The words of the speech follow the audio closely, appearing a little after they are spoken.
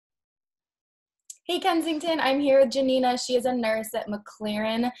Hey, Kensington. I'm here with Gianina. She is a nurse at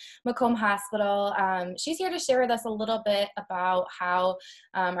McLaren Macomb Hospital. She's here to share with us a little bit about how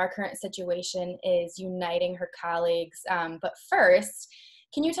our current situation is uniting her colleagues. But first,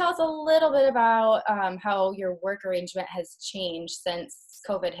 can you tell us a little bit about how your work arrangement has changed since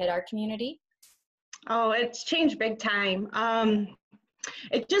COVID hit our community? Oh, it's changed big time.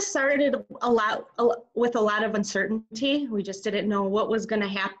 It just started with a lot of uncertainty. We just didn't know what was going to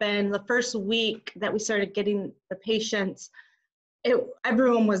happen. The first week that we started getting the patients,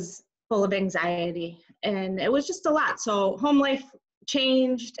 everyone was full of anxiety, and it was just a lot. So home life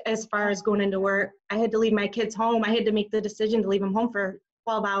changed as far as going into work. I had to leave my kids home. I had to make the decision to leave them home for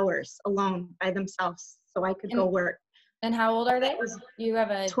 12 hours alone by themselves so I could go work. And how old are they? You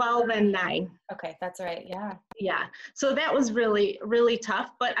have a 12 and 9. Okay, that's right. Yeah. Yeah. So that was really, really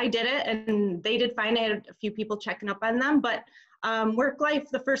tough, but I did it and they did fine. I had a few people checking up on them, but work life,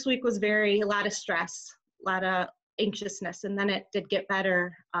 the first week was a lot of stress, a lot of anxiousness, and then it did get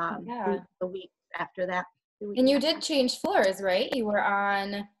better the week after that. And you did change floors, right?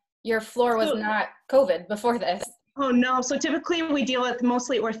 Your floor was not COVID before this. Oh, no. So typically we deal with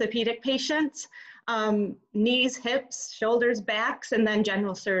mostly orthopedic patients. Knees, hips, shoulders, backs, and then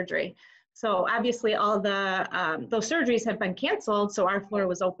general surgery. So obviously all those surgeries have been canceled, so our floor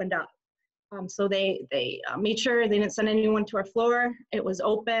was opened up. So they made sure they didn't send anyone to our floor. It was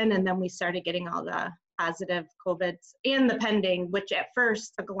open, and then we started getting all the positive COVIDs and the pending, which at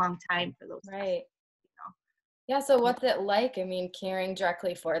first took a long time for those. Right. Yeah, so what's it like, caring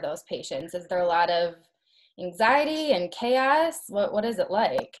directly for those patients? Is there a lot of anxiety and chaos? What is it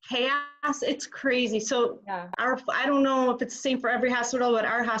like? Chaos, it's crazy. So I don't know if it's the same for every hospital, but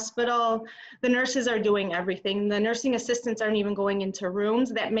our hospital, the nurses are doing everything. The nursing assistants aren't even going into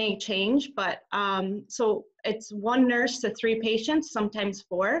rooms. That may change, but so it's 1 nurse to 3 patients, sometimes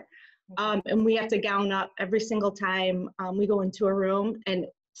 4. And we have to gown up every single time we go into a room and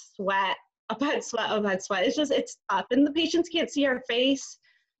sweat, upon sweat. It's tough. And the patients can't see our face.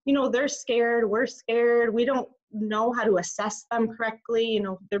 You know, they're scared, we're scared, we don't know how to assess them correctly, you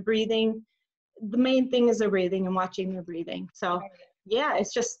know, their breathing. The main thing is their breathing and watching their breathing. So yeah,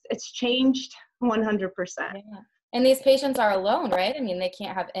 it's changed 100%. Yeah. And these patients are alone, right? I mean, they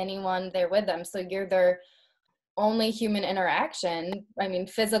can't have anyone there with them. So you're their only human interaction,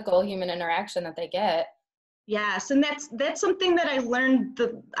 physical human interaction that they get. Yes, and that's something that I learned.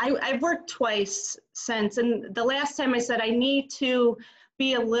 I've worked twice since, and the last time I said I need to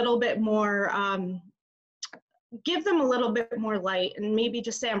be a little bit more, give them a little bit more light, and maybe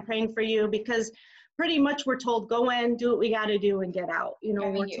just say I'm praying for you, because pretty much we're told go in, do what we got to do, and get out. You know,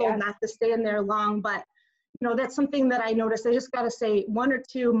 we're told not to stay in there long, but you know, that's something that I noticed. I just got to say 1 or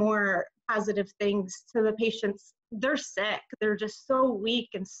 2 more positive things to the patients. They're sick. They're just so weak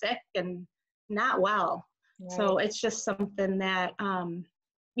and sick and not well. Right. So it's just something that,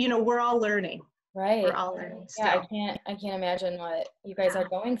 you know, we're all learning. Right. We're all learning still. Yeah, I can't imagine what you guys are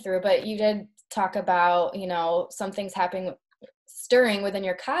going through, but you did talk about, you know, some things stirring within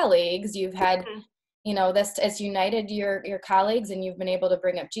your colleagues. You've had, you know, this has united your colleagues, and you've been able to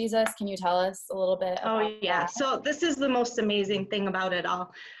bring up Jesus. Can you tell us a little bit about that? So this is the most amazing thing about it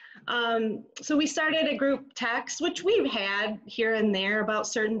all. So we started a group text, which we've had here and there about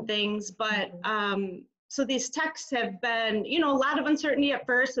certain things, but so these texts have been, you know, a lot of uncertainty at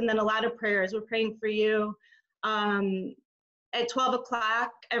first, and then a lot of prayers. We're praying for you. At 12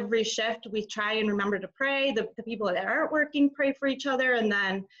 o'clock every shift, we try and remember to pray. The people that aren't working pray for each other, and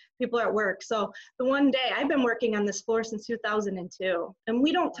then people at work. So the one day, I've been working on this floor since 2002, and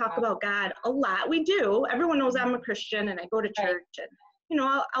we don't talk about God a lot. We do. Everyone knows I'm a Christian and I go to church, and you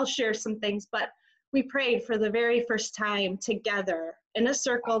know, I'll share some things, but we prayed for the very first time together in a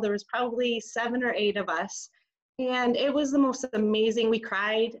circle. There was probably 7 or 8 of us, and it was the most amazing. We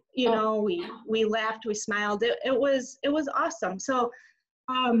cried, you know, we laughed, we smiled. It was awesome. So,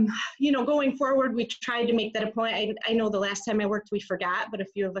 you know, going forward, we tried to make that a point. I know the last time I worked, we forgot, but a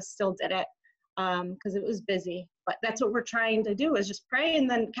few of us still did it because it was busy. But that's what we're trying to do, is just pray, and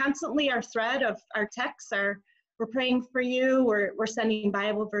then constantly our thread of our texts are, we're praying for you. We're sending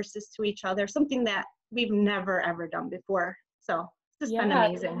Bible verses to each other, something that we've never, ever done before. So it's just been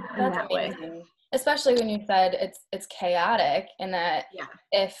amazing in that way. Especially when you said it's chaotic, and that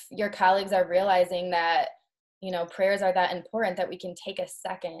if your colleagues are realizing that, you know, prayers are that important, that we can take a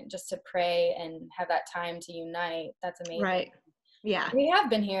second just to pray and have that time to unite. That's amazing. Right. Yeah. We have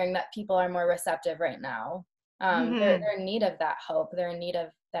been hearing that people are more receptive right now. They're in need of that hope. They're in need of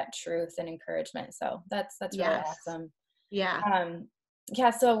that truth and encouragement. So that's really awesome. Yeah.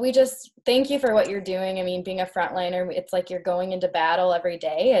 Yeah, so we just thank you for what you're doing. I mean, being a frontliner, it's like you're going into battle every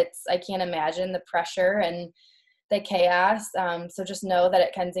day. I can't imagine the pressure and the chaos. So just know that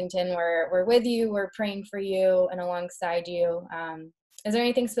at Kensington, we're with you, we're praying for you and alongside you. Is there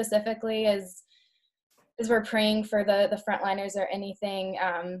anything specifically as we're praying for the frontliners, or anything,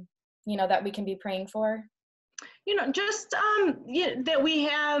 that we can be praying for? Just that we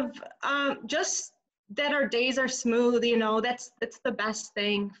have, just that our days are smooth, that's the best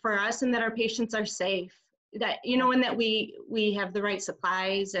thing for us, and that our patients are safe, that, and that we have the right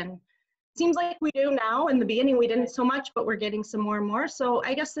supplies, and seems like we do now. In the beginning, we didn't so much, but we're getting some more and more. So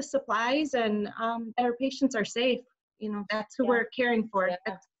I guess the supplies, and that our patients are safe, that's who we're caring for.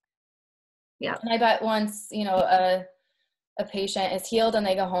 Yeah. Yeah. And I bet once, a patient is healed and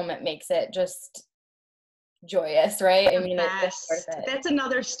they go home, it makes it just joyous, right? I mean, it's worth it. That's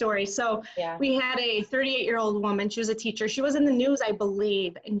another story. So Yeah. we had a 38-year-old woman. She was a teacher. She was in the news, I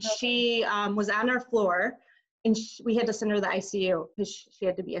believe, and she was on our floor, and we had to send her to the ICU because she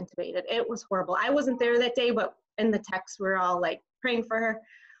had to be intubated. It was horrible. I wasn't there that day, but in the text, we were all like praying for her.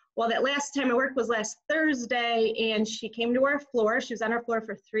 Well, that last time I worked was last Thursday, and she came to our floor. She was on our floor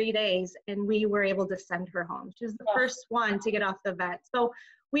for 3 days, and we were able to send her home. She was the first one to get off the vent. So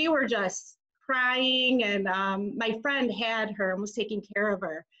we were just crying, and my friend had her and was taking care of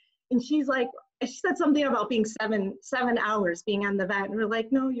her. And she said something about being seven hours being on the vent. And we're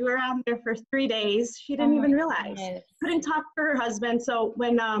like, no, you were on there for 3 days. She didn't even realize. Couldn't talk to her husband. So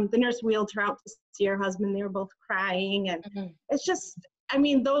when the nurse wheeled her out to see her husband, they were both crying. And it's just, I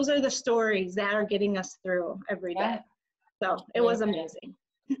mean, those are the stories that are getting us through every day. So it was amazing.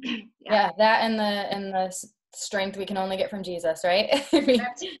 Yeah, that and the strength we can only get from Jesus, right?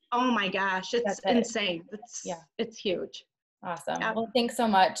 Oh my gosh, it's insane. It's huge. Awesome. Well, thanks so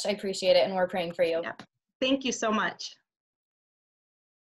much. I appreciate it, and we're praying for you. Thank you so much.